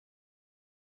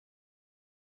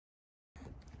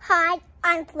Hi,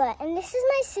 I'm Fleur, and this is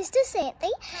my sister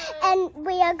Sandy, and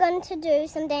we are going to do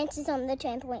some dances on the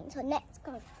trampoline. So let's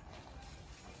go.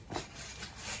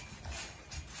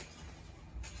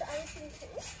 So I'm position.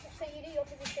 So you do your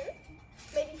position.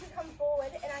 Maybe you can come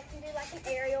forward, and I can do like an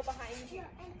aerial behind you.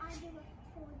 Yeah, and I do a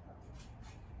forward.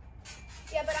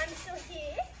 Yeah, but I'm still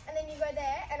here, and then you go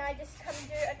there, and I just come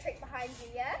do a trick behind you.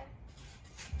 Yeah.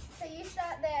 So you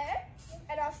start there,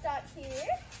 and I'll start here.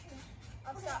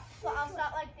 I'll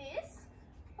start like this.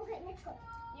 Okay, let's go.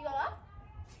 You go up.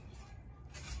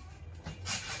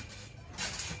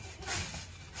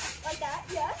 Like that,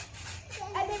 yeah?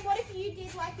 And then what if you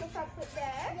did like your front foot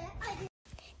there? Yeah, I do.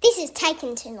 This is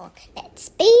taking too long. Let's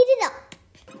speed it up.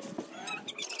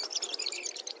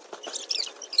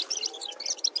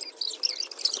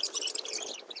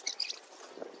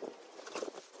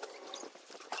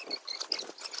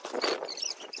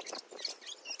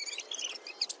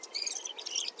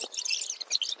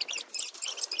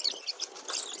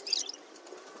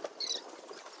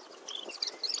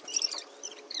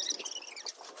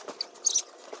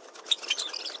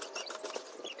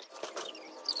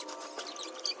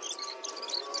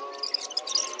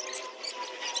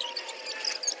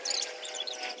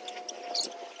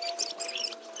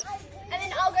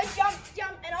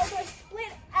 Jump, and I'll go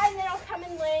split, and then I'll come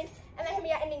and land, and that can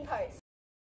be our ending pose.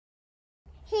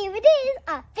 Here it is,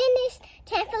 our finished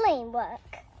trampoline work.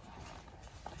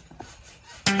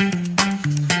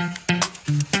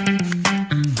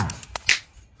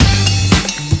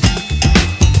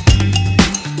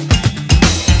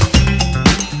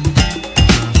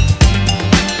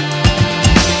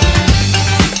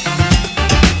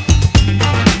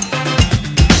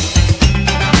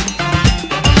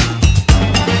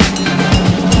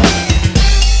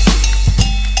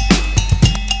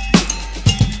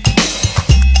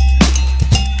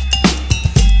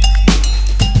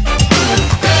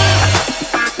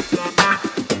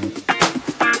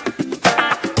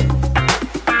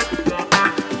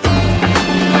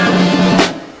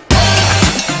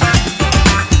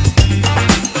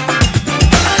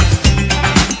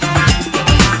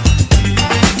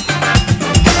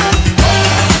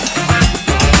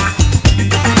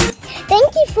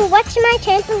 Watching my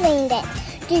trampoline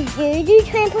dance. Do you do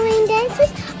trampoline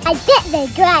dances? I bet they're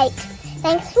great.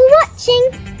 Thanks for watching.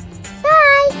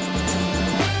 Bye.